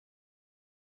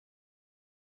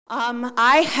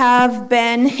I have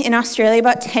been in Australia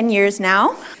about 10 years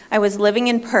now. I was living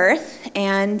in Perth,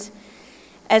 and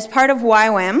as part of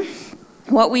YWAM,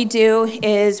 what we do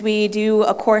is we do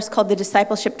a course called the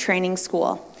Discipleship Training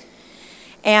School.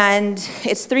 And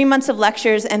it's 3 months of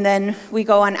lectures, and then we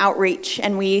go on outreach,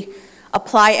 and we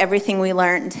apply everything we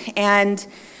learned. And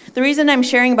the reason I'm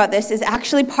sharing about this is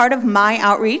actually part of my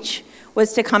outreach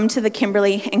was to come to the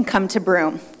Kimberley and come to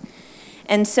Broome.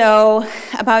 And so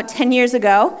about 10 years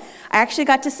ago, I actually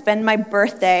got to spend my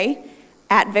birthday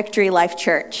at Victory Life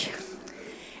Church.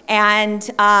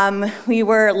 And we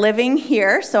were living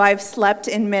here, so I've slept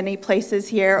in many places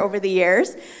here over the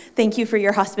years. Thank you for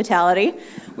your hospitality.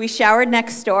 We showered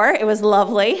next door. It was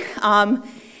lovely.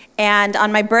 And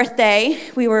on my birthday,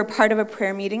 we were part of a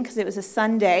prayer meeting because it was a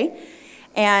Sunday.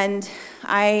 And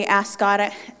I asked God,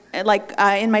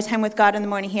 in my time with God in the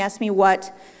morning, he asked me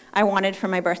what I wanted for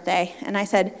my birthday. And I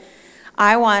said,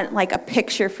 I want a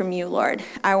picture from you, Lord.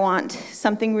 I want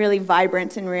something really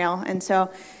vibrant and real. And so I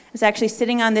was actually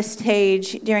sitting on this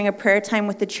stage during a prayer time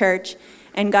with the church,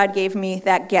 and God gave me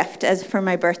that gift as for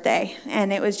my birthday.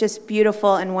 And it was just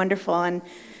beautiful and wonderful. And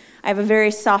I have a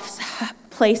very soft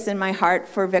place in my heart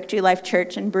for Victory Life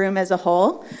Church and Broome as a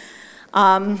whole.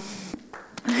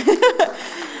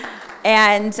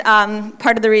 And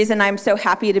part of the reason I'm so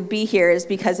happy to be here is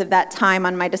because of that time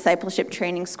on my discipleship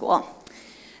training school.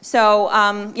 So,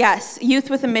 yes,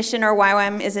 Youth with a Mission, or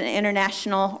YWAM, is an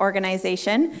international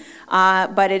organization,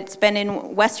 but it's been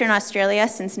in Western Australia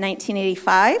since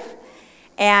 1985,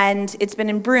 and it's been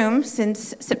in Broome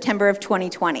since September of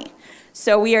 2020.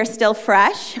 So we are still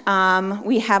fresh.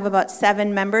 We have about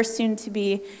 7 members, soon to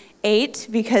be 8,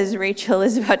 because Rachel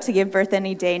is about to give birth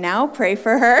any day now. Pray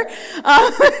for her.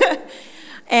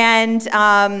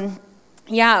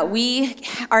 We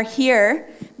are here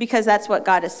because that's what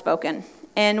God has spoken.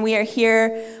 And we are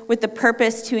here with the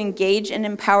purpose to engage and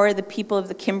empower the people of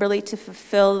the Kimberley to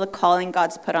fulfill the calling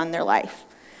God's put on their life.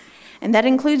 And that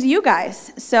includes you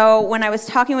guys. So when I was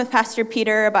talking with Pastor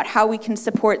Peter about how we can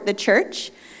support the church,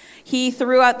 he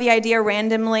threw out the idea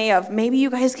randomly of maybe you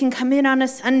guys can come in on a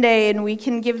Sunday and we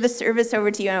can give the service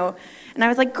over to you. And I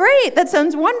was like, great, that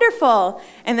sounds wonderful.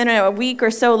 And then a week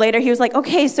or so later, he was like,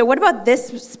 okay, so what about this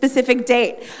specific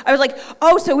date? I was like,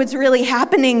 oh, so it's really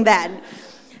happening then.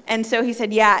 And so he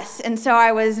said yes. And so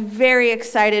I was very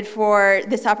excited for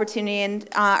this opportunity. And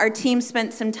our team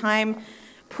spent some time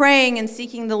praying and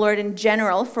seeking the Lord in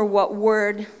general for what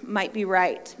word might be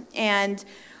right. And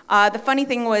the funny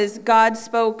thing was God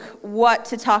spoke what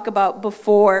to talk about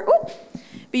before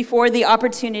the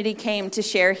opportunity came to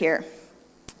share here.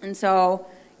 And so,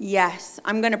 yes,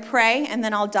 I'm going to pray, and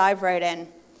then I'll dive right in.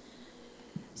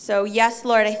 So, yes,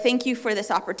 Lord, I thank you for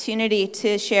this opportunity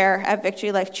to share at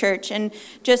Victory Life Church, and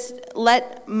just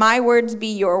let my words be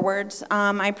your words.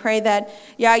 I pray that,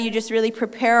 you just really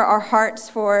prepare our hearts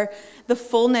for the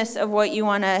fullness of what you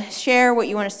want to share, what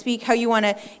you want to speak, how you want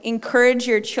to encourage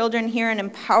your children here and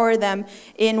empower them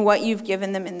in what you've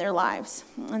given them in their lives.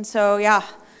 And so,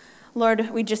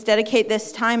 Lord, we just dedicate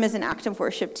this time as an act of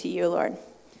worship to you, Lord.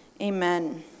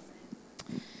 Amen.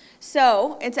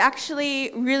 So it's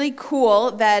actually really cool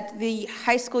that the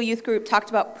high school youth group talked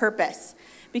about purpose,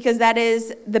 because that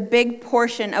is the big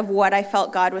portion of what I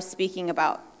felt God was speaking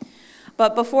about.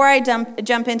 But before I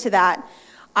jump into that,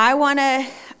 I want to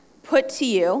put to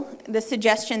you the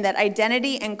suggestion that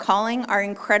identity and calling are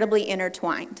incredibly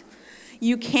intertwined.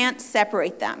 You can't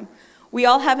separate them. We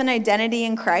all have an identity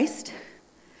in Christ,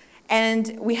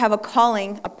 and we have a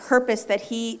calling, a purpose that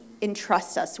he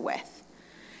entrusts us with.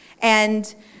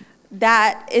 And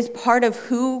that is part of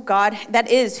who God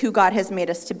has made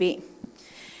us to be.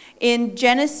 In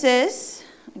Genesis,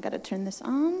 I got to turn this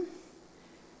on.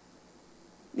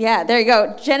 Yeah, there you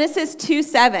go. Genesis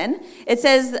 2:7. It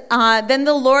says, then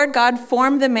the Lord God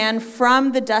formed the man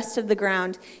from the dust of the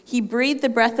ground. He breathed the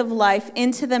breath of life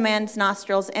into the man's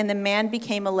nostrils, and the man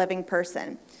became a living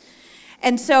person.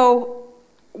 And so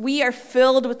we are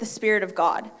filled with the Spirit of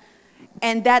God.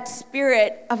 And that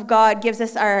Spirit of God gives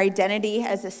us our identity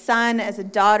as a son, as a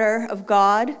daughter of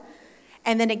God.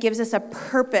 And then it gives us a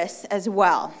purpose as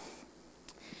well.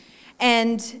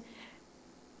 And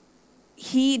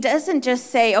he doesn't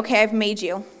just say, okay, I've made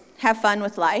you, have fun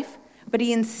with life. But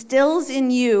he instills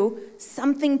in you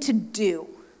something to do.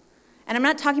 And I'm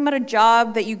not talking about a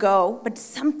job that you go, but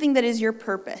something that is your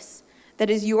purpose, that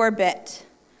is your bit.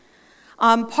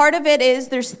 Part of it is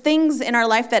there's things in our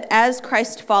life that as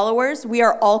Christ followers, we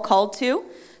are all called to.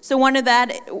 So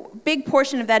big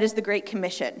portion of that is the Great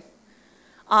Commission.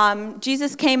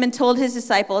 Jesus came and told his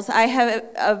disciples, I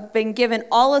have been given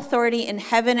all authority in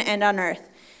heaven and on earth.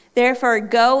 Therefore,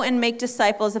 go and make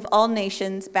disciples of all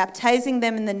nations, baptizing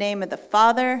them in the name of the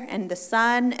Father and the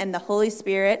Son and the Holy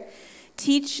Spirit.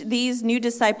 Teach these new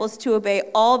disciples to obey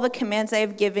all the commands I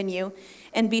have given you,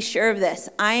 and be sure of this,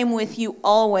 I am with you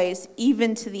always,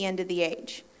 even to the end of the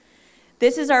age.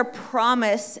 This is our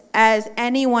promise as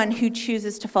anyone who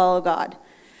chooses to follow God.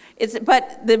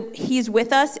 He's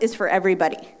with us is for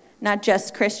everybody, not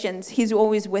just Christians. He's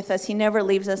always with us. He never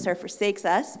leaves us or forsakes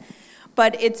us.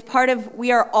 But it's part of,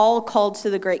 we are all called to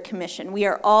the Great Commission. We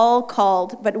are all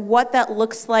called, but what that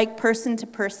looks like person to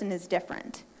person is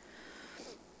different.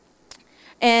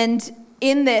 And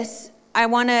in this, I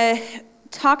want to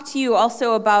talk to you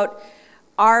also about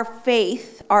our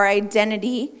faith, our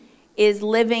identity is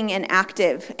living and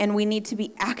active, and we need to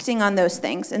be acting on those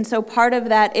things. And so part of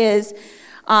that is,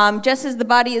 just as the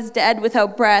body is dead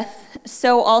without breath,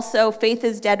 so also faith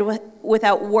is dead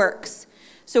without works.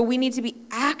 So we need to be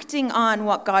acting on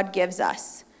what God gives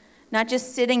us, not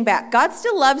just sitting back. God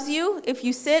still loves you if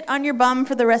you sit on your bum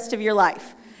for the rest of your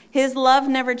life. His love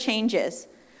never changes.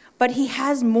 But he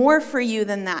has more for you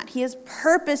than that. He has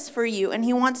purpose for you, and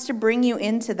he wants to bring you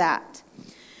into that.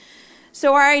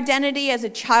 So our identity as a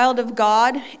child of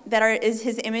God is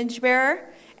his image bearer,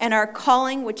 and our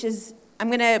calling, which is, I'm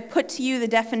going to put to you the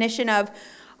definition of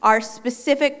our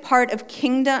specific part of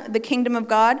the kingdom of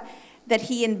God, that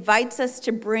he invites us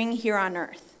to bring here on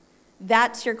earth.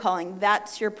 That's your calling.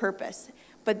 That's your purpose.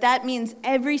 But that means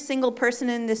every single person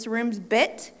in this room's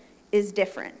bit is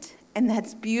different. And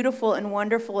that's beautiful and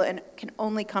wonderful and can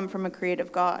only come from a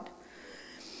creative God.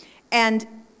 And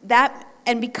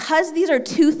because these are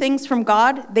two things from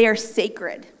God, they are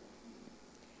sacred.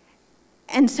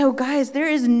 And so, guys, there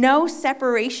is no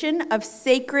separation of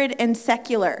sacred and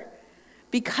secular.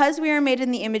 Because we are made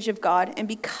in the image of God, and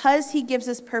because he gives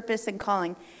us purpose and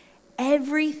calling,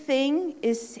 everything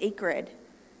is sacred.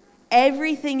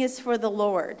 Everything is for the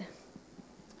Lord.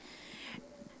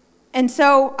 And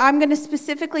so I'm going to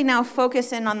specifically now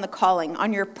focus in on the calling,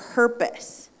 on your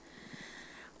purpose.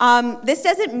 This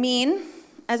doesn't mean,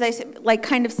 as I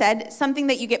said, something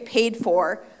that you get paid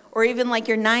for, or even like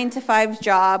your 9-to-5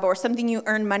 job, or something you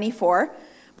earn money for.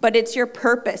 But it's your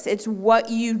purpose. It's what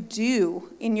you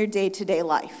do in your day-to-day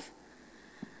life.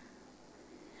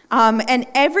 And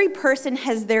every person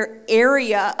has their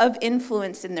area of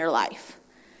influence in their life.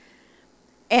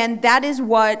 And that is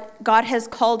what God has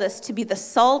called us to be, the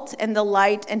salt and the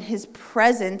light and his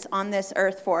presence on this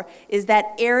earth for, is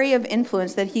that area of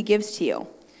influence that he gives to you.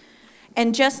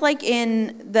 And just like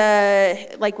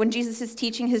when Jesus is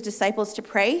teaching his disciples to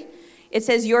pray, it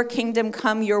says, your kingdom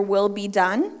come, your will be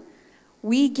done.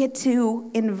 We get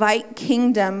to invite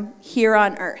kingdom here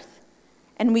on earth.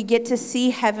 And we get to see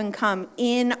heaven come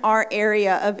in our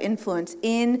area of influence,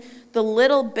 in the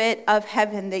little bit of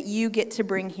heaven that you get to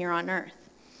bring here on earth.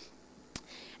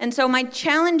 And so my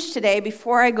challenge today,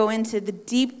 before I go into the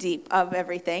deep of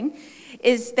everything,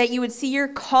 is that you would see your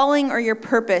calling or your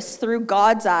purpose through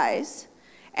God's eyes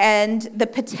and the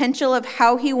potential of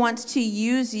how he wants to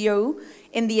use you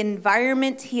in the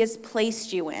environment he has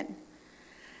placed you in.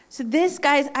 So this,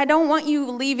 guys, I don't want you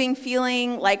leaving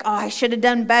feeling like, oh, I should have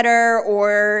done better,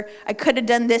 or I could have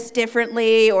done this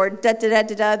differently, or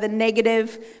the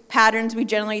negative patterns we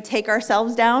generally take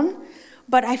ourselves down.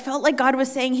 But I felt like God was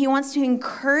saying he wants to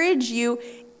encourage you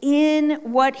in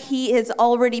what he has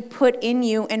already put in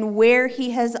you and where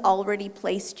he has already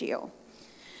placed you.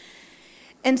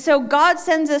 And so God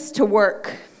sends us to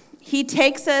work. He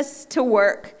takes us to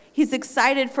work. He's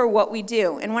excited for what we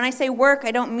do. And when I say work,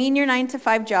 I don't mean your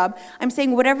 9-to-5 job. I'm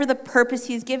saying whatever the purpose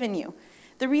he's given you.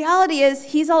 The reality is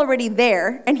he's already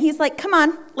there, and he's like, come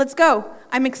on, let's go.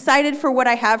 I'm excited for what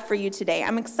I have for you today.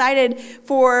 I'm excited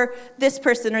for this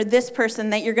person or this person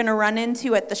that you're going to run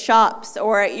into at the shops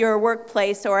or at your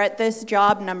workplace or at this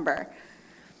job number.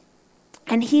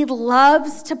 And he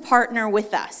loves to partner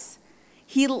with us.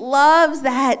 He loves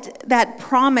that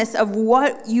promise of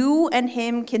what you and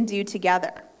him can do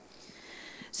together.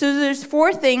 So there's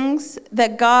 4 things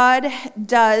that God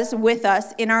does with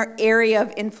us in our area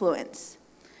of influence.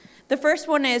 The first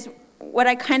one is what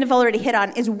I kind of already hit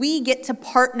on, is we get to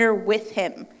partner with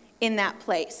him in that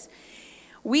place.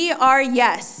 We are,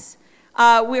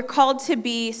 we're called to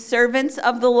be servants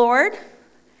of the Lord,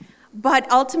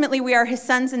 but ultimately we are his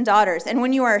sons and daughters. And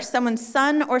when you are someone's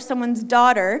son or someone's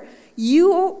daughter,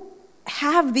 you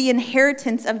have the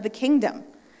inheritance of the kingdom.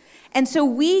 And so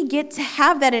we get to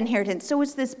have that inheritance. So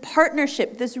it's this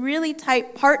partnership, this really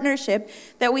tight partnership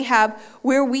that we have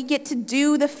where we get to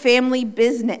do the family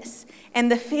business. And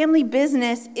the family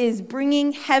business is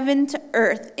bringing heaven to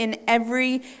earth in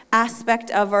every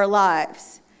aspect of our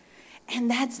lives.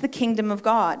 And that's the kingdom of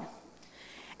God.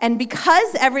 And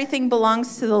because everything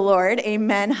belongs to the Lord,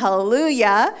 amen,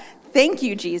 hallelujah, thank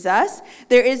you, Jesus,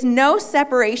 there is no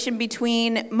separation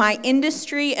between my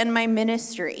industry and my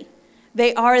ministry.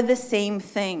 They are the same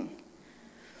thing.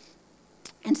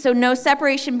 And so no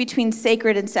separation between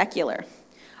sacred and secular.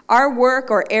 Our work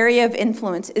or area of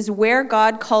influence is where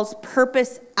God calls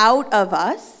purpose out of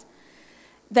us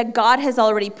that God has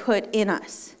already put in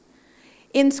us.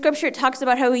 In Scripture, it talks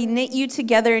about how he knit you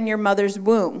together in your mother's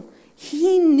womb.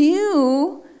 He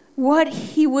knew what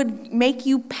he would make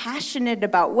you passionate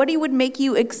about, what he would make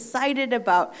you excited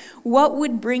about, what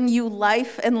would bring you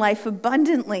life and life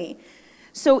abundantly.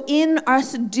 So in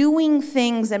us doing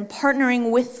things and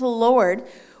partnering with the Lord,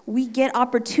 we get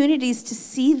opportunities to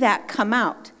see that come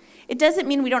out. It doesn't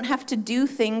mean we don't have to do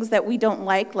things that we don't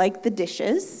like the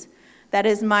dishes. That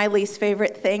is my least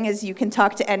favorite thing, as you can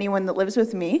talk to anyone that lives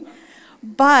with me.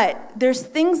 But there's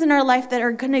things in our life that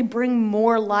are going to bring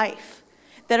more life,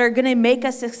 that are going to make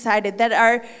us excited, that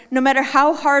are, no matter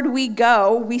how hard we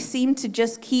go, we seem to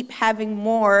just keep having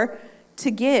more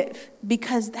to give,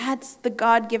 because that's the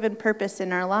God-given purpose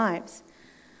in our lives.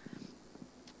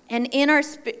 And in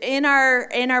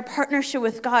our partnership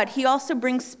with God, he also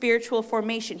brings spiritual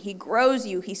formation. He grows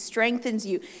you, he strengthens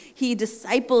you, he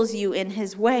disciples you in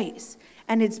his ways.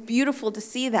 And it's beautiful to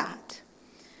see that.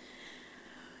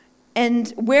 And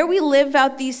where we live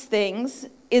out these things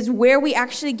is where we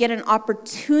actually get an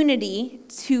opportunity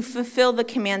to fulfill the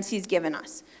commands he's given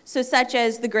us. So such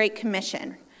as the Great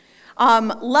Commission.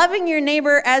 Loving your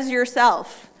neighbor as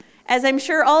yourself. As I'm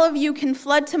sure all of you can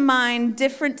flood to mind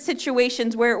different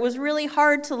situations where it was really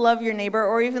hard to love your neighbor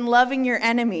or even loving your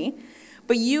enemy,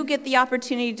 but you get the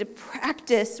opportunity to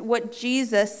practice what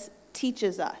Jesus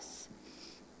teaches us.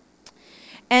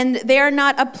 And they are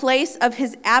not a place of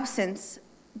his absence,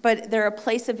 but they're a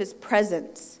place of his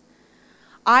presence.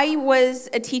 I was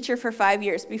a teacher for 5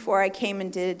 years before I came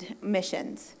and did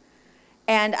missions.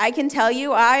 And I can tell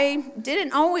you, I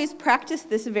didn't always practice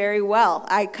this very well.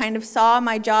 I kind of saw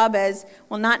my job as,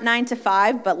 well, not 9 to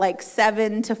 5, but like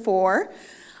 7 to 4.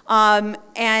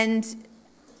 And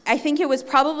I think it was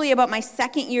probably about my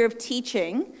second year of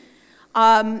teaching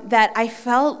that I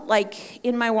felt like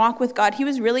in my walk with God, he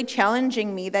was really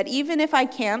challenging me that even if I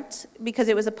can't, because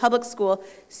it was a public school,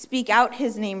 speak out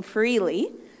his name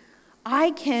freely,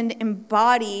 I can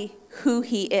embody who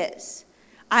he is.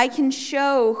 I can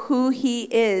show who he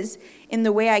is in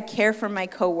the way I care for my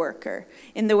coworker,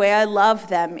 in the way I love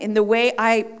them, in the way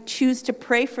I choose to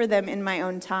pray for them in my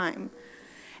own time.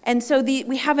 And so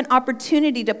we have an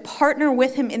opportunity to partner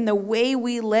with him in the way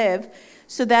we live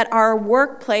so that our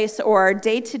workplace or our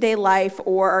day-to-day life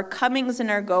or our comings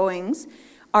and our goings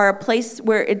are a place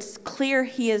where it's clear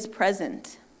he is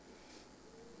present.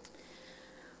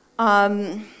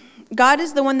 God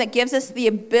is the one that gives us the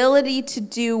ability to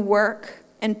do work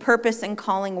and purpose and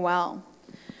calling well.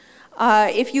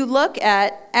 If you look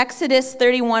at Exodus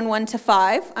 31,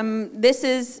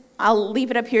 1-5, I'll leave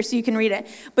it up here so you can read it.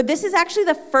 But this is actually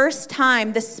the first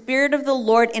time the Spirit of the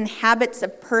Lord inhabits a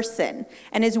person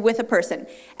and is with a person.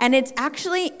 And it's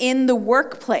actually in the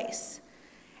workplace.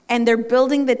 And they're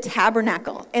building the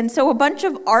tabernacle. And so a bunch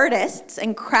of artists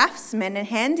and craftsmen and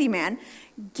handyman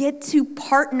get to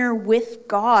partner with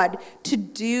God to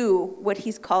do what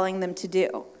he's calling them to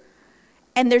do.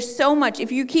 And there's so much, if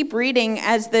you keep reading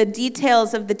as the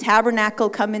details of the tabernacle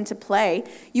come into play,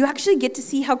 you actually get to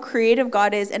see how creative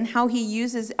God is and how he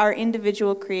uses our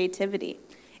individual creativity.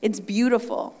 It's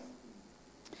beautiful.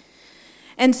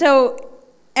 And so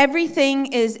everything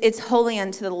it's holy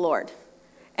unto the Lord.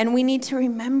 And we need to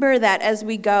remember that as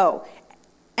we go.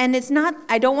 And it's not,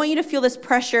 I don't want you to feel this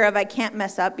pressure of I can't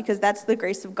mess up, because that's the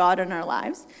grace of God in our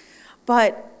lives.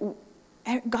 But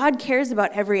God cares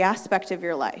about every aspect of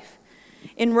your life.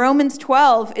 In Romans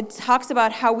 12, it talks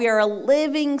about how we are a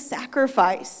living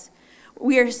sacrifice.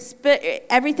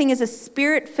 Everything is a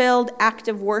spirit-filled act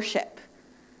of worship.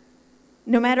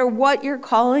 No matter what your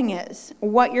calling is,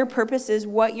 what your purpose is,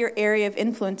 what your area of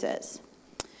influence is.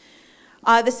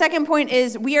 The second point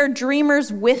is we are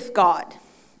dreamers with God.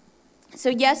 So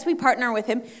yes, we partner with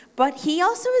him, but he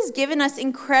also has given us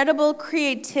incredible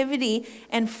creativity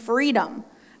and freedom.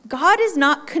 God is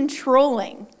not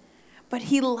controlling, but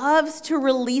he loves to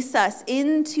release us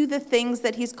into the things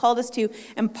that he's called us to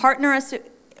and partner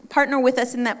with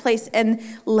us in that place and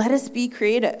let us be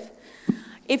creative.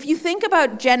 If you think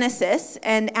about Genesis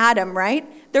and Adam, right?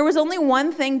 There was only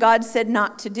one thing God said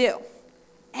not to do.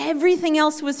 Everything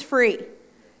else was free.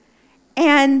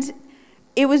 And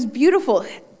it was beautiful.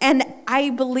 And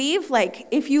I believe, like,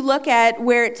 if you look at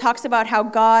where it talks about how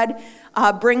God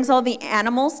brings all the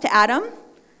animals to Adam,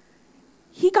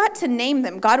 he got to name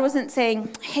them. God wasn't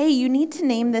saying, hey, you need to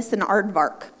name this an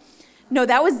aardvark. No,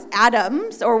 that was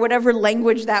Adam's, or whatever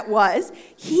language that was.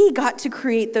 He got to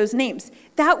create those names.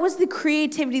 That was the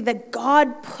creativity that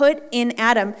God put in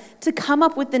Adam to come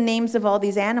up with the names of all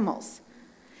these animals.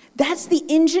 That's the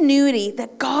ingenuity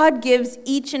that God gives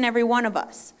each and every one of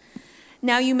us.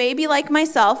 Now, you may be like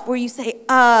myself, where you say,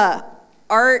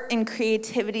 art and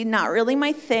creativity, not really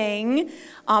my thing.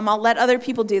 I'll let other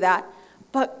people do that.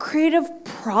 But creative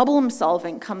problem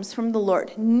solving comes from the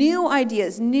Lord. New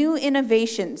ideas, new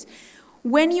innovations.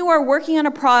 When you are working on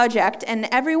a project and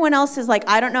everyone else is like,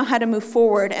 I don't know how to move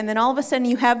forward, and then all of a sudden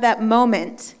you have that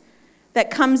moment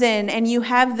that comes in and you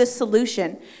have the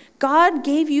solution. God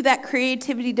gave you that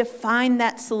creativity to find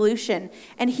that solution,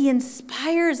 and he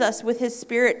inspires us with his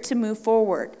Spirit to move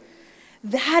forward.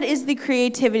 That is the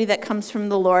creativity that comes from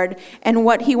the Lord and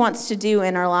what he wants to do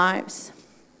in our lives.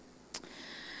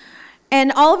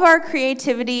 And all of our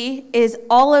creativity is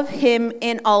all of him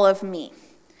in all of me.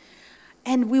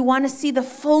 And we want to see the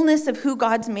fullness of who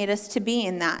God's made us to be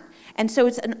in that. And so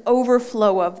it's an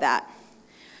overflow of that.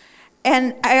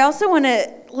 And I also want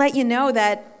to let you know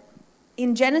that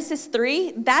in Genesis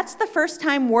 3, that's the first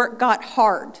time work got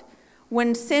hard.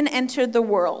 When sin entered the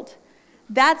world,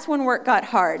 that's when work got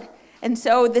hard. And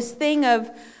so this thing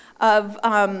of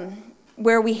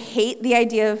where we hate the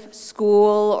idea of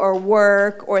school or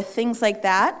work or things like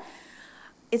that,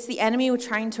 it's the enemy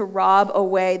trying to rob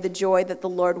away the joy that the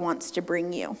Lord wants to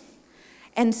bring you.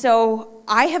 And so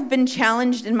I have been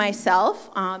challenged in myself.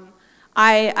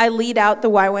 I lead out the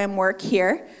YWAM work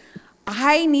here.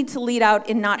 I need to lead out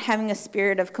in not having a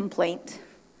spirit of complaint.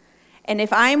 And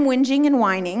if I'm whinging and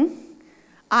whining,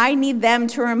 I need them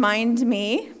to remind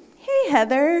me, hey,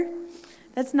 Heather,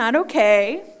 that's not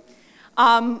okay.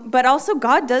 But also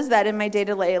God does that in my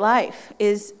day-to-day life.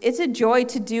 It's a joy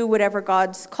to do whatever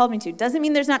God's called me to. Doesn't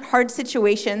mean there's not hard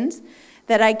situations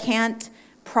that I can't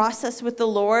process with the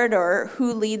Lord or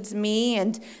who leads me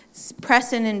and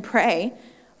press in and pray.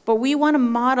 But we want to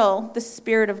model the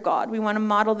Spirit of God. We want to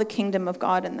model the kingdom of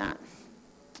God in that.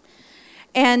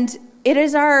 And it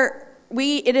is our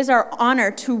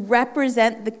honor to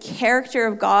represent the character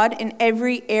of God in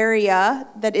every area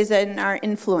that is in our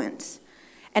influence.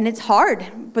 And it's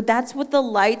hard, but that's what the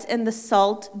light and the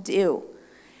salt do.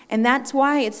 And that's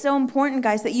why it's so important,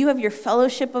 guys, that you have your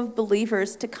fellowship of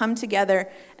believers to come together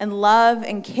and love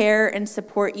and care and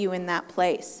support you in that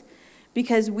place.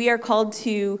 Because we are called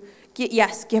to,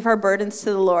 give our burdens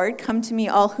to the Lord. Come to me,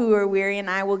 all who are weary, and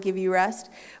I will give you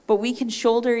rest. But we can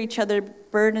shoulder each other's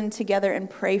burden together and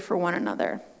pray for one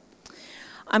another.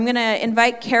 I'm going to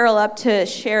invite Carol up to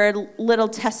share a little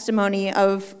testimony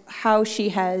of how she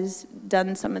has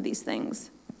done some of these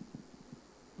things.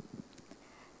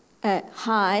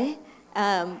 Hi.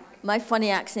 My funny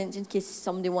accent, in case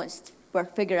somebody wants to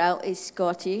figure out, is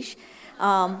Scottish.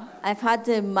 I've had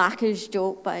the Macca's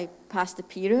joke by Pastor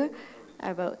Peter.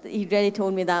 He already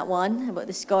told me that one, about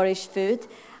the Scottish food.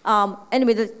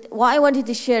 Anyway, what I wanted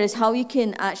to share is how you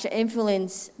can actually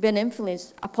be an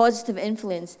influence, a positive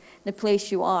influence in the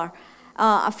place you are.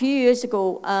 A few years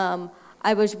ago,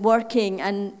 I was working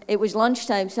and it was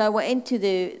lunchtime, so I went into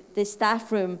the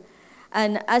staff room.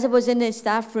 And as I was in the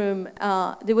staff room,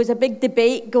 there was a big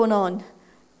debate going on,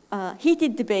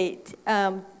 heated debate.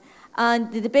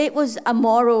 And the debate was a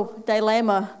moral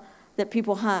dilemma that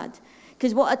people had.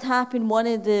 Because what had happened, one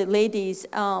of the ladies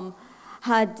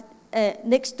had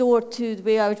next door to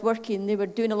where I was working, they were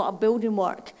doing a lot of building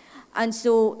work. And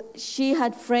so she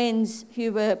had friends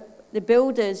who were the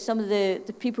builders, some of the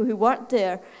people who worked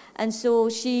there. And so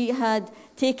she had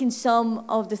taken some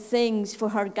of the things for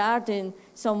her garden,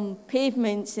 some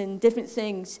pavements and different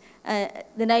things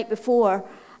the night before.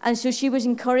 And so she was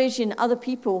encouraging other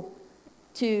people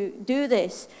to do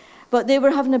this. But they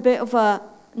were having a bit of a,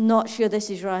 not sure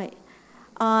this is right.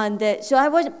 And so I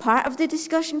wasn't part of the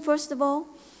discussion, first of all.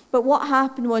 But what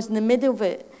happened was, in the middle of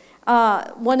it,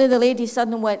 one of the ladies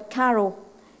suddenly went, Carol,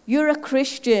 you're a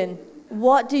Christian.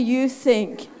 What do you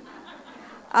think?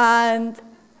 And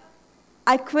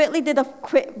I quickly did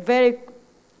very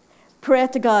prayer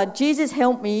to God. Jesus,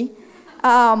 help me.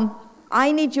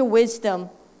 I need your wisdom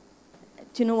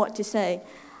to know what to say.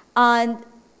 And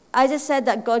I just said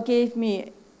that God gave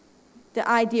me the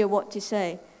idea what to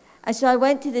say. And so I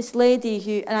went to this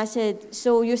lady and I said,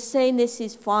 so you're saying this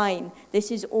is fine, this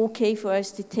is okay for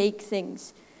us to take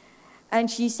things?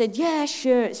 And she said, yeah,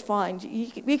 sure, it's fine.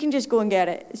 We can just go and get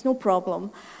it. It's no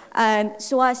problem. And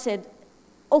so I said,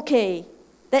 okay,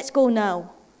 let's go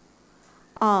now.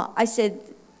 I said,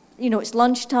 it's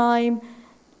lunchtime.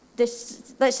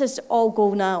 Let's just all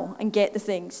go now and get the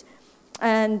things.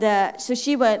 And so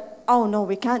she went, oh, no,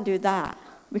 we can't do that.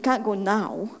 We can't go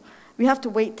now. We have to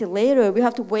wait till later. We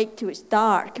have to wait till it's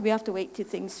dark. We have to wait till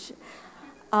things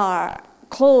are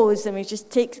closed. And we just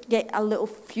get a little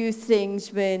few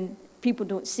things when people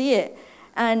don't see it.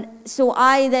 And so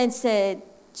I then said,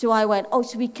 so I went, oh,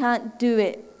 so we can't do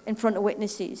it in front of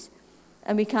witnesses.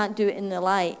 And we can't do it in the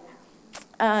light.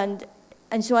 And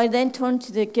so I then turned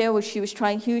to the girl who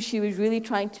she was really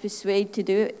trying to persuade to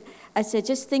do it. I said,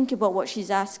 just think about what she's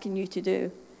asking you to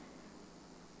do.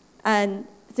 And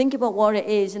think about what it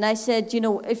is. And I said,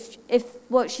 if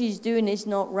what she's doing is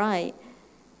not right,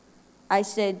 I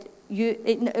said,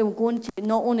 it will going to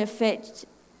not only affect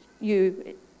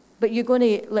you, but you're going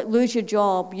to lose your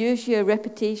job, lose your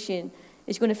reputation.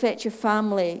 It's going to affect your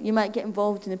family. You might get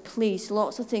involved in the police.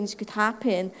 Lots of things could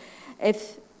happen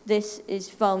if this is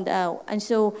found out. And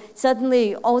so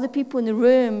suddenly all the people in the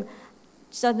room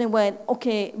suddenly went,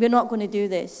 okay, we're not going to do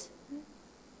this.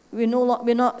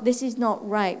 This is not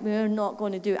right. We're not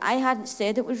going to do it. I hadn't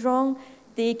said it was wrong.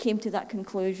 They came to that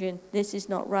conclusion. This is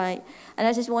not right. And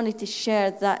I just wanted to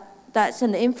share that that's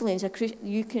an influence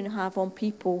you can have on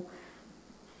people.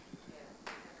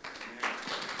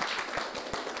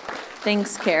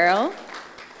 Thanks, Carol.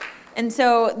 And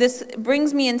so this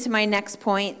brings me into my next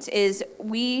point is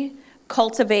we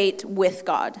cultivate with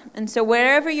God. And so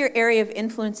wherever your area of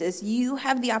influence is, you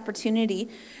have the opportunity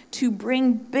to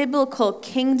bring biblical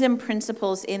kingdom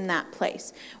principles in that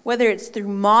place, whether it's through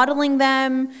modeling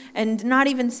them and not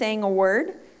even saying a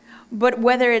word, but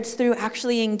whether it's through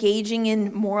actually engaging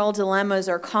in moral dilemmas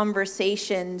or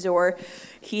conversations or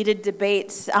heated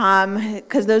debates,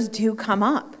 because those do come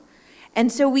up. And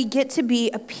so we get to be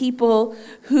a people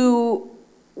who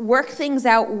work things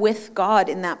out with God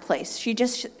in that place. She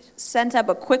just sent up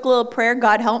a quick little prayer,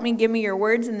 God help me, give me your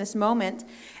words in this moment.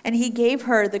 And he gave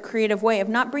her the creative way of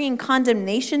not bringing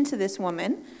condemnation to this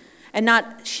woman and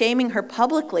not shaming her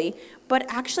publicly, but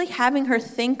actually having her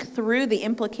think through the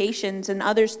implications and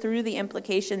others through the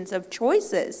implications of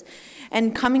choices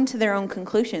and coming to their own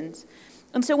conclusions.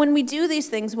 And so when we do these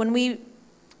things, when we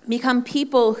become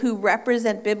people who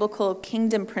represent biblical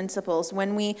kingdom principles,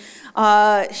 when we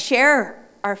share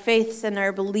our faiths and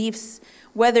our beliefs,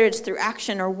 whether it's through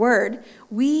action or word,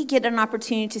 we get an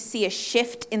opportunity to see a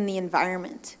shift in the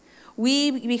environment.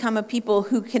 We become a people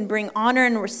who can bring honor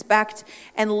and respect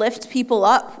and lift people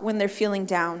up when they're feeling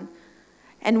down.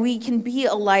 And we can be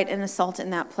a light and a salt in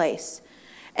that place.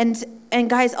 And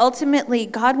guys, ultimately,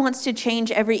 God wants to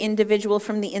change every individual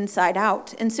from the inside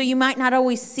out. And so you might not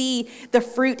always see the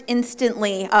fruit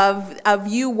instantly of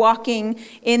you walking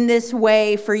in this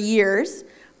way for years,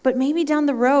 but maybe down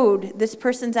the road, this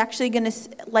person's actually going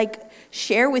to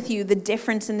share with you the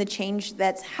difference in the change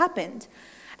that's happened.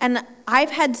 And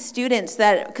I've had students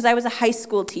that, because I was a high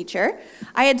school teacher,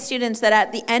 I had students that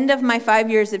at the end of my 5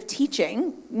 years of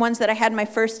teaching, ones that I had my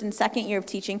first and second year of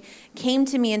teaching, came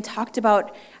to me and talked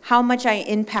about how much I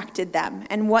impacted them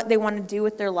and what they want to do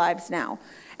with their lives now.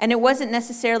 And it wasn't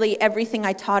necessarily everything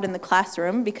I taught in the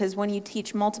classroom, because when you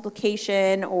teach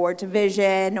multiplication or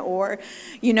division or,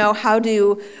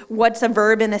 what's a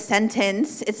verb in a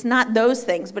sentence, it's not those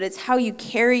things, but it's how you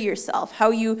carry yourself, how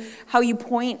you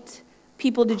point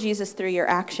people to Jesus through your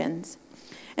actions.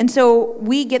 And so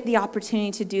we get the opportunity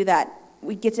to do that.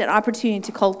 We get an opportunity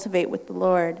to cultivate with the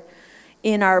Lord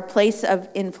in our place of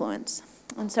influence.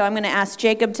 And so I'm going to ask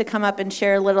Jacob to come up and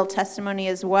share a little testimony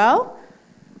as well.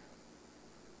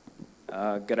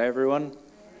 G'day everyone.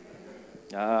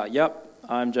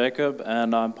 I'm Jacob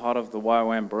and I'm part of the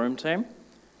YWAM Broome team.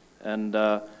 And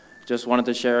just wanted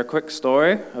to share a quick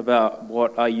story about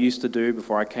what I used to do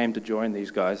before I came to join these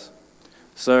guys.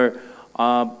 So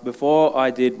before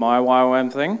I did my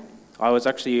YWAM thing, I was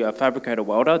actually a fabricator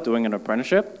welder doing an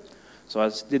apprenticeship. So I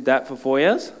did that for 4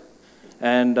 years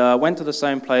and went to the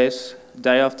same place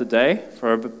day after day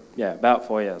for about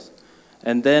 4 years.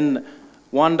 And then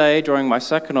one day during my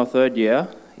second or third year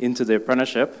into the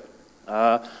apprenticeship,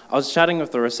 I was chatting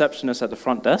with the receptionist at the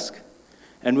front desk,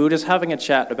 and we were just having a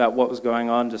chat about what was going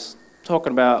on, just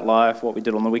talking about life, what we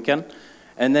did on the weekend.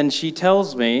 And then she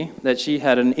tells me that she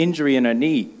had an injury in her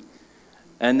knee.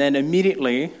 And then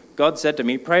immediately, God said to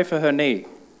me, pray for her knee.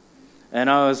 And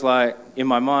I was like, in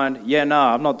my mind,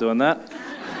 I'm not doing that.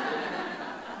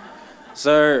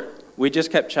 So we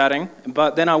just kept chatting.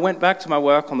 But then I went back to my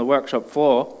work on the workshop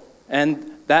floor,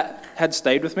 and that had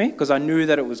stayed with me because I knew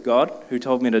that it was God who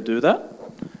told me to do that.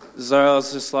 So I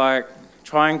was just like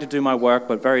trying to do my work,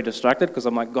 but very distracted because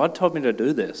I'm like, God told me to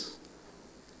do this.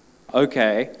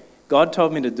 Okay, God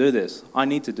told me to do this. I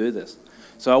need to do this.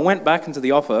 So I went back into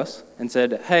the office and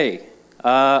said, hey,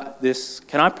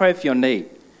 can I pray for your knee?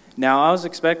 Now, I was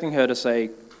expecting her to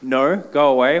say, no,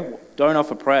 go away, don't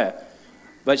offer prayer.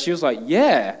 But she was like,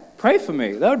 yeah, pray for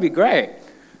me, that would be great.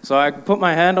 So I put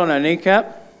my hand on her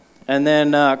kneecap, and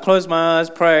then close my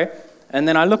eyes, pray, and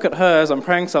then I look at her as I'm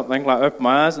praying something, like open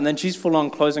my eyes, and then she's full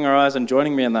on closing her eyes and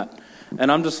joining me in that.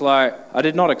 And I'm just like, I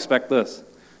did not expect this.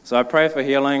 So I pray for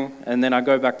healing, and then I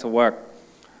go back to work.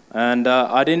 And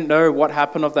I didn't know what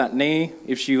happened of that knee,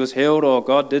 if she was healed or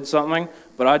God did something,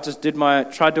 but I just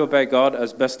tried to obey God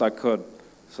as best I could.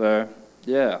 So,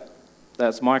 yeah,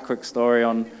 that's my quick story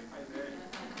on.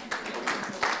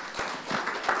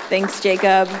 Thanks,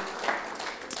 Jacob.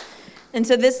 And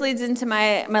so this leads into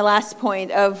my last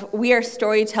point of we are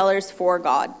storytellers for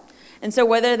God. And so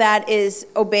whether that is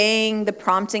obeying the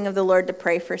prompting of the Lord to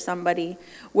pray for somebody,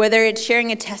 whether it's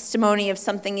sharing a testimony of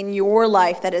something in your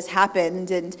life that has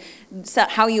happened and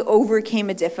how you overcame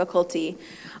a difficulty,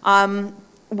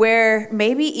 where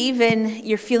maybe even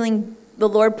you're feeling the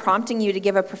Lord prompting you to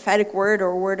give a prophetic word or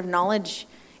a word of knowledge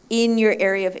in your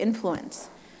area of influence.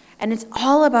 And it's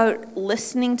all about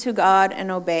listening to God and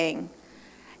obeying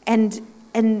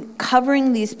and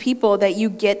covering these people that you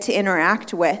get to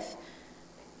interact with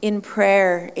in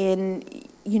prayer, in,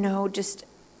 just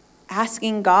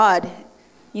asking God,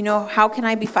 how can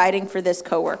I be fighting for this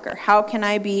coworker? How can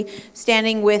I be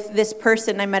standing with this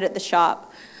person I met at the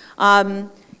shop?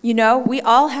 We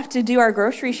all have to do our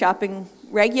grocery shopping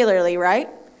regularly, right?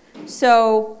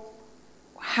 So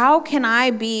how can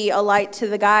I be a light to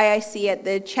the guy I see at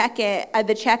the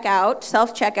checkout,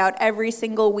 self-checkout every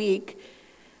single week?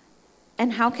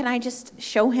 And how can I just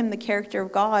show him the character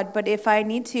of God? But if I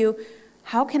need to,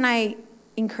 how can I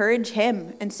encourage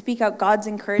him and speak out God's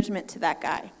encouragement to that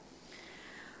guy?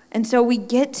 And so we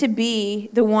get to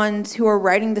be the ones who are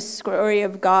writing the story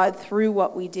of God through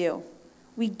what we do.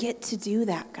 We get to do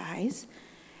that, guys.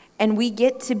 And we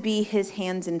get to be his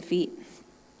hands and feet.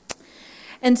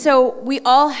 And so we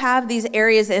all have these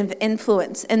areas of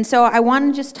influence. And so I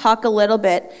want to just talk a little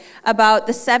bit about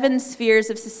the 7 spheres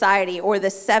of society, or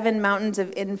the 7 mountains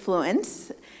of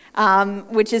influence,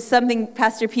 which is something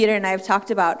Pastor Peter and I have talked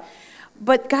about.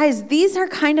 But guys, these are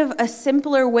kind of a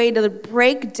simpler way to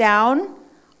break down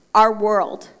our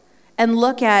world and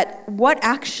look at what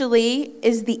actually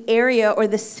is the area or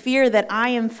the sphere that I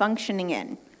am functioning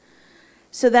in,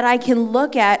 so that I can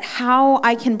look at how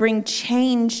I can bring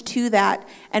change to that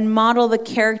and model the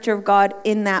character of God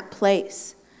in that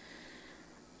place.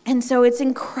 And so it's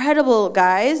incredible,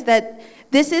 guys, that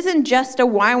this isn't just a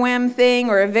YWAM thing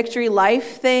or a Victory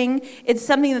Life thing. It's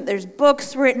something that there's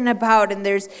books written about, and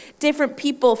there's different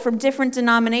people from different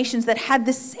denominations that had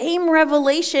the same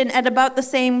revelation at about the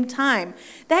same time.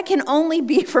 That can only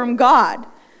be from God.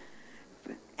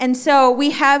 And so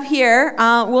we have here,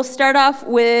 we'll start off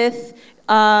with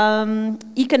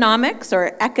economics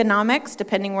or economics,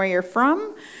 depending where you're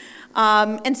from.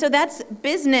 And so that's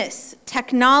business,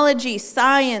 technology,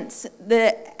 science,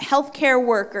 the healthcare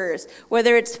workers,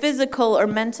 whether it's physical or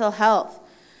mental health.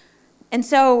 And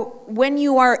so when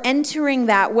you are entering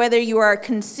that, whether you are a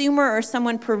consumer or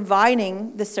someone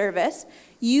providing the service,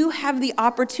 you have the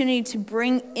opportunity to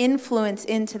bring influence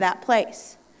into that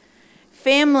place.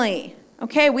 Family.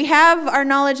 Okay, we have our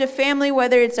knowledge of family,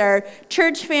 whether it's our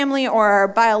church family or our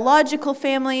biological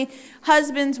family,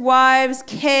 husbands, wives,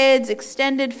 kids,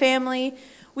 extended family.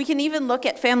 We can even look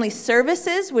at family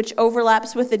services, which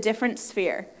overlaps with a different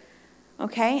sphere.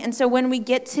 Okay, and so when we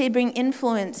get to bring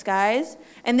influence, guys,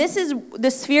 and this is the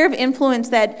sphere of influence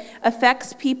that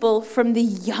affects people from the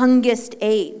youngest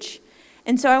age.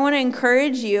 And so I want to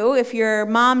encourage you, if you're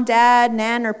mom, dad,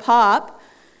 nan, or pop,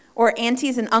 or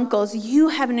aunties and uncles, you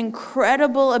have an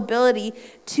incredible ability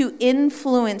to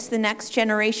influence the next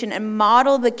generation and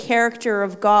model the character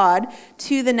of God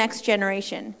to the next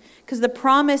generation. Because the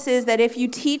promise is that if you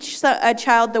teach a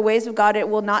child the ways of God, it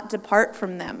will not depart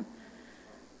from them.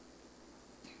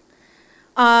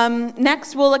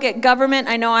 Next, we'll look at government.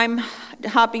 I know I'm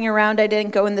hopping around. I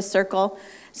didn't go in the circle.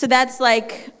 So that's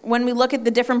like when we look at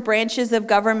the different branches of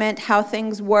government, how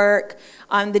things work,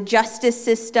 the justice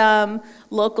system,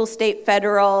 local, state,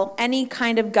 federal, any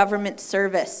kind of government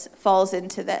service falls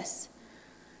into this.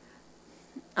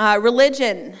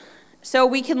 Religion. So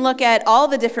we can look at all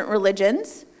the different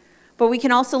religions, but we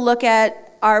can also look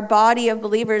at our body of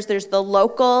believers. There's the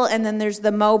local and then there's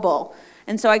the mobile.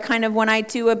 And so when I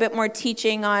do a bit more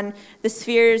teaching on the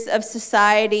spheres of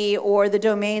society or the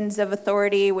domains of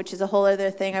authority, which is a whole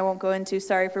other thing I won't go into,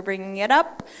 sorry for bringing it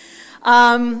up.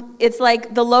 It's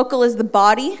like the local is the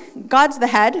body, God's the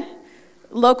head,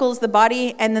 local is the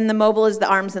body, and then the mobile is the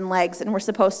arms and legs, and we're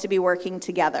supposed to be working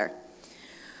together.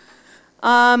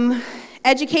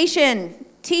 Education.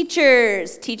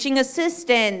 teachers, teaching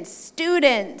assistants,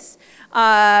 students,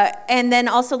 and then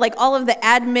also like all of the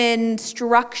admin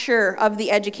structure of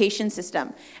the education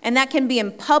system. And that can be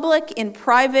in public, in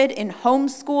private, in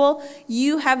homeschool.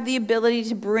 You have the ability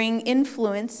to bring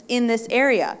influence in this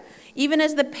area, even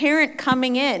as the parent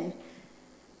coming in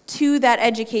to that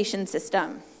education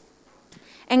system.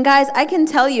 And guys, I can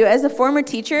tell you, as a former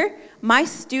teacher, my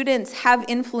students have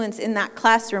influence in that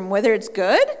classroom, whether it's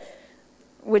good,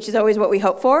 which is always what we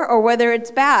hope for, or whether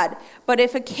it's bad. But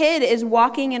if a kid is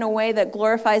walking in a way that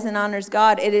glorifies and honors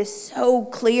God, it is so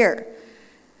clear.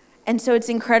 And so it's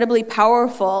incredibly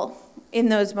powerful in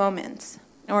those moments,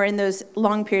 or in those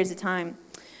long periods of time.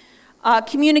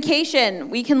 Communication,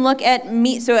 we can look at,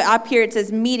 so up here it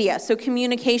says media, so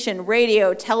communication,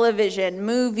 radio, television,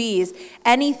 movies,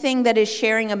 anything that is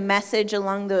sharing a message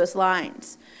along those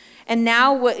lines. And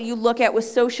now what you look at with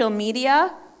social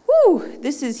media,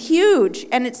 this is huge,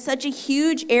 and it's such a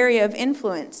huge area of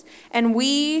influence. And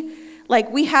we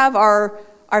have our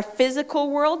physical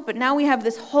world, but now we have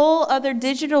this whole other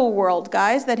digital world,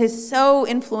 guys, that is so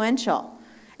influential.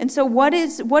 And so what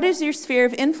is your sphere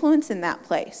of influence in that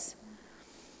place?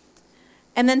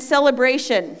 And then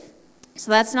celebration.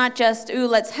 So that's not just,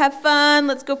 let's have fun,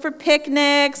 let's go for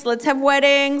picnics, let's have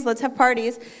weddings, let's have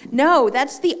parties. No,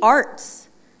 that's the arts.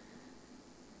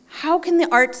 How can the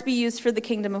arts be used for the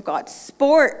kingdom of God?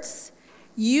 Sports.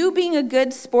 You being a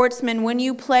good sportsman when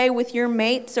you play with your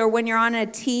mates or when you're on a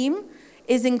team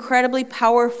is incredibly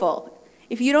powerful.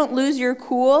 If you don't lose your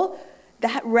cool,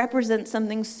 that represents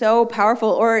something so powerful.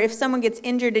 Or if someone gets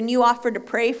injured and you offer to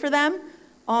pray for them,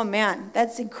 oh man,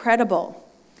 that's incredible.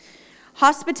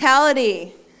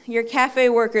 Hospitality, your cafe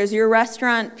workers, your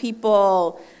restaurant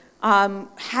people,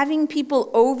 having people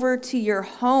over to your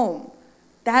home,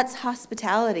 that's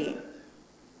hospitality.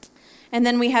 And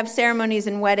then we have ceremonies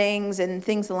and weddings and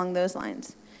things along those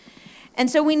lines. And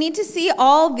so we need to see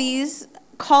all these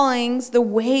callings the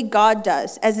way God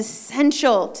does, as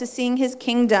essential to seeing his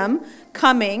kingdom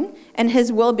coming and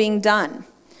his will being done.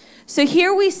 So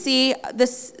here we see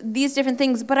these different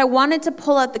things, but I wanted to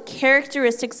pull out the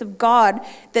characteristics of God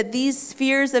that these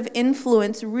spheres of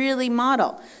influence really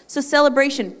model. So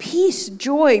celebration, peace,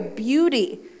 joy,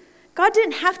 beauty. God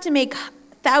didn't have to make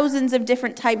thousands of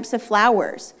different types of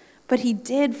flowers, but he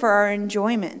did for our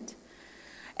enjoyment.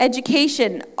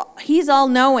 Education, he's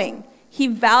all-knowing. He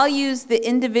values the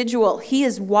individual. He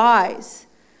is wise.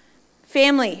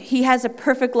 Family, he has a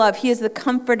perfect love. He is the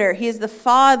comforter. He is the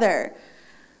father.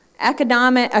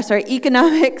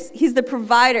 Economics, he's the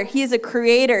provider. He is a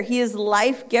creator. He is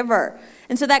life giver.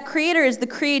 And so that creator is the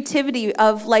creativity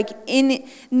of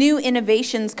new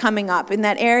innovations coming up in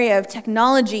that area of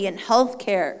technology and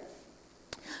healthcare.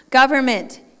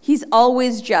 Government, he's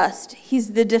always just.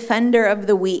 He's the defender of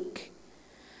the weak.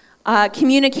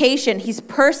 Communication, he's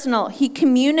personal. He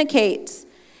communicates.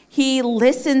 He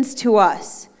listens to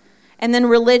us. And then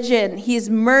religion, he's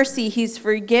mercy, he's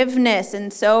forgiveness,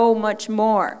 and so much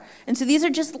more. And so these are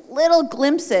just little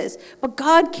glimpses. But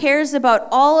God cares about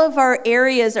all of our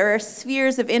areas, our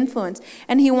spheres of influence,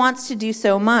 and he wants to do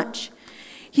so much.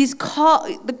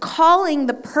 The calling,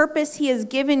 the purpose he has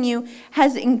given you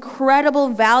has incredible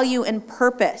value and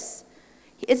purpose.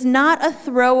 It's not a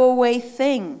throwaway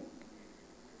thing.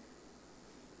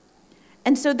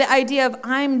 And so the idea of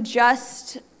I'm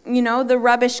just, the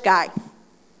rubbish guy.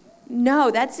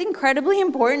 No, that's incredibly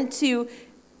important to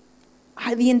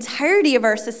the entirety of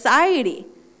our society.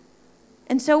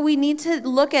 And so we need to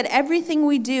look at everything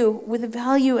we do with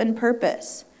value and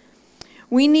purpose.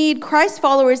 We need Christ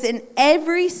followers in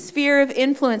every sphere of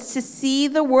influence to see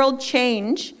the world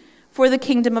change for the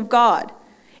kingdom of God.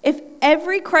 If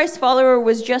every Christ follower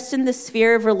was just in the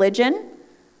sphere of religion,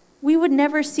 we would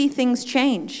never see things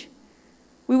change.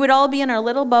 We would all be in our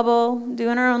little bubble,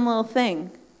 doing our own little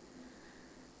thing.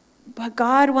 But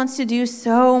God wants to do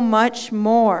so much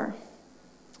more.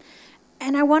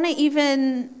 And I want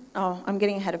to I'm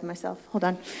getting ahead of myself. Hold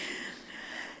on.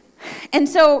 And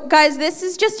so, guys, this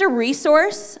is just a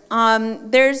resource.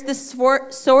 There's the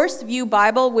Source View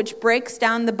Bible, which breaks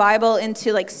down the Bible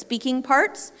into speaking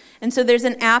parts. And so there's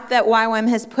an app that YWAM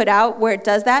has put out where it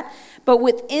does that. But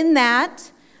within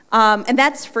that, and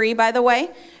that's free, by the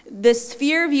way, the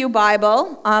Sphere View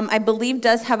Bible, I believe,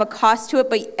 does have a cost to it,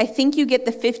 but I think you get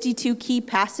the 52 key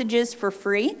passages for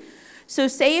free. So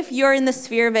say if you're in the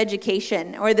sphere of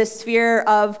education or the sphere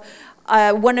of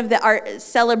one of the art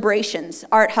celebrations,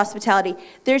 art, hospitality,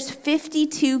 there's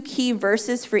 52 key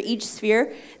verses for each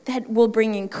sphere that will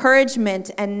bring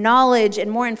encouragement and knowledge and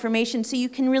more information so you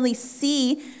can really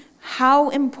see how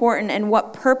important and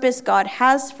what purpose God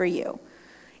has for you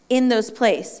in those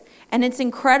places. And it's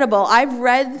incredible. I've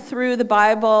read through the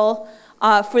Bible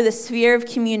for the sphere of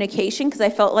communication because I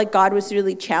felt like God was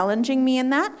really challenging me in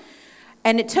that.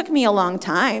 And it took me a long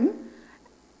time.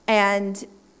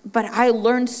 But I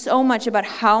learned so much about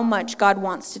how much God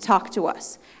wants to talk to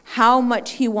us, how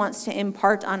much he wants to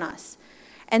impart on us.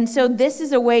 And so this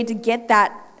is a way to get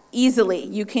that easily.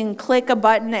 You can click a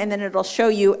button and then it'll show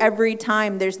you every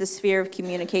time there's the sphere of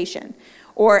communication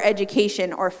or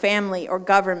education or family or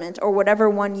government or whatever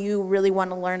one you really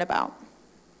want to learn about.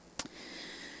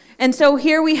 And so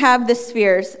here we have the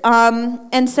spheres.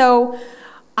 And so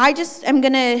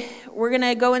we're going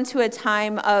to go into a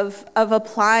time of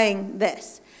applying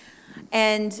this.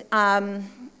 And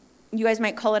you guys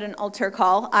might call it an altar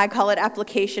call. I call it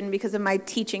application because of my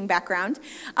teaching background.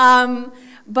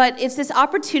 But it's this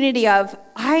opportunity of,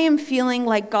 I am feeling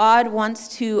like God wants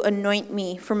to anoint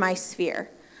me for my sphere.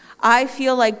 I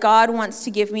feel like God wants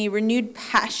to give me renewed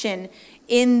passion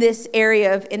in this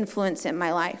area of influence in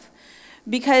my life.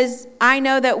 Because I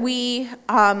know that we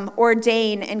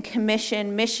ordain and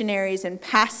commission missionaries and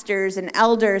pastors and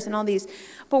elders and all these.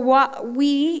 But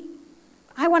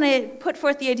I want to put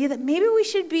forth the idea that maybe we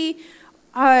should be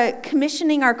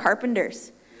commissioning our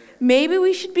carpenters. Maybe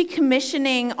we should be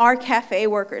commissioning our cafe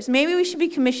workers. Maybe we should be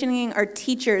commissioning our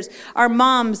teachers, our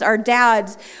moms, our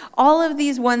dads, all of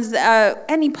these ones,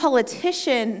 any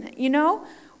politician,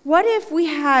 What if we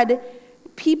had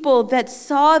people that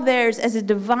saw theirs as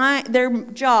their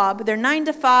job, their 9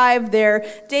 to 5, their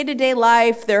day-to-day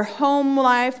life, their home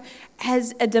life,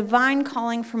 as a divine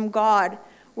calling from God,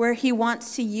 where he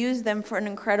wants to use them for an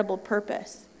incredible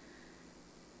purpose?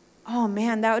 Oh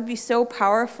man, that would be so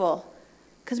powerful,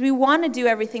 because we want to do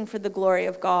everything for the glory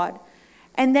of God.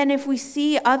 And then if we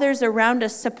see others around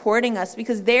us supporting us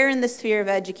because they're in the sphere of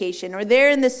education or they're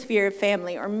in the sphere of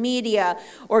family or media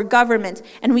or government,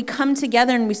 and we come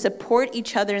together and we support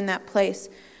each other in that place,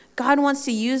 God wants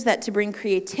to use that to bring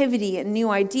creativity and new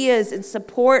ideas and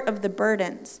support of the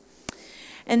burdens.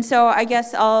 And so I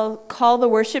guess I'll call the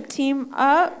worship team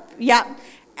up. Yeah.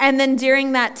 And then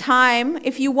during that time,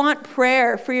 if you want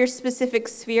prayer for your specific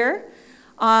sphere,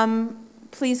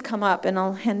 please come up and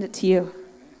I'll hand it to you.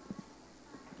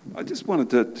 I just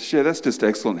wanted to share, that's just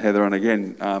excellent, Heather. And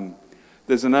again,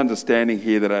 there's an understanding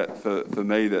here that for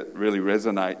me that really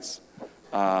resonates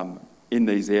in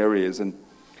these areas. And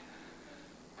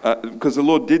because the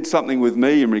Lord did something with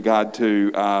me in regard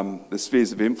to the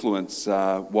spheres of influence.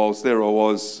 Whilst there I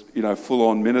was,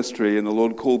 full-on ministry, and the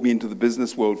Lord called me into the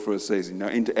business world for a season,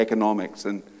 into economics.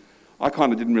 And I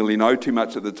kind of didn't really know too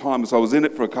much at the time, so I was in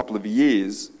it for a couple of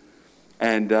years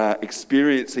and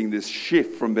experiencing this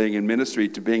shift from being in ministry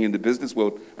to being in the business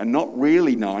world and not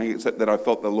really knowing, except that I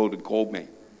felt the Lord had called me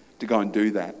to go and do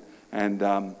that. And,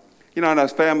 and I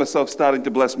found myself starting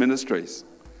to bless ministries.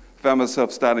 Found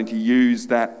myself starting to use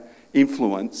that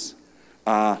influence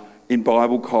in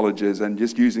Bible colleges and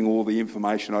just using all the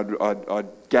information I'd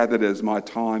gathered as my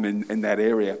time in that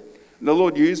area. And the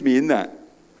Lord used me in that.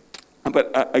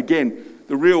 But again,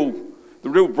 the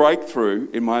real breakthrough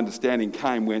in my understanding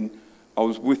came when I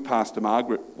was with Pastor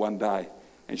Margaret one day,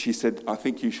 and she said, "I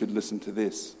think you should listen to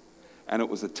this." And it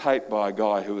was a tape by a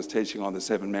guy who was teaching on the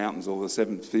 7 mountains or the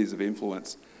 7 spheres of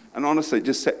influence. And honestly, it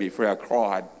just set me free. I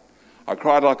cried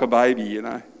like a baby,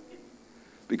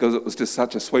 because it was just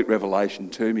such a sweet revelation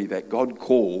to me that God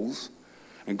calls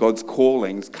and God's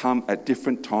callings come at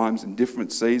different times and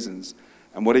different seasons.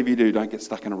 And whatever you do, don't get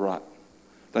stuck in a rut.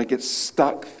 Don't get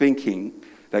stuck thinking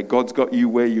that God's got you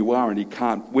where you are and he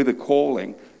can't, with a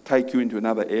calling, take you into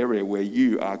another area where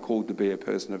you are called to be a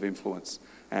person of influence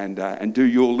and do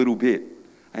your little bit.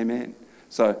 Amen.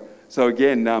 So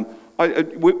again,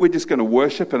 we're just going to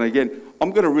worship, and again,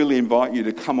 I'm going to really invite you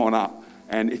to come on up.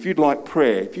 And if you'd like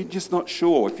prayer, if you're just not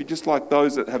sure, if you're just like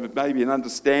those that have maybe an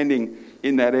understanding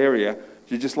in that area,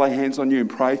 to just lay hands on you and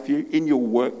pray for you in your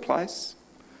workplace.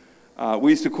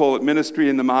 We used to call it ministry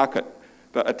in the market,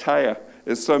 but Ataya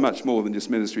is so much more than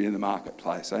just ministry in the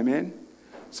marketplace. Amen.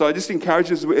 So I just encourage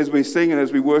you as we sing and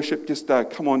as we worship, just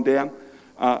come on down.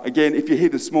 Again, if you're here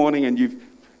this morning and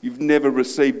you've never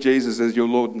received Jesus as your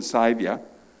Lord and Saviour,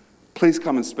 please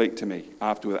come and speak to me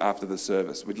after the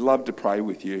service. We'd love to pray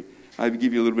with you, maybe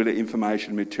give you a little bit of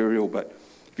information material. But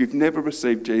if you've never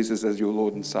received Jesus as your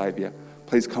Lord and Saviour,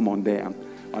 please come on down.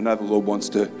 I know the Lord wants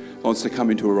to come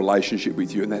into a relationship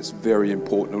with you, and that's very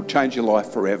important. It'll change your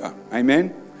life forever.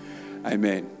 Amen?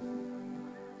 Amen.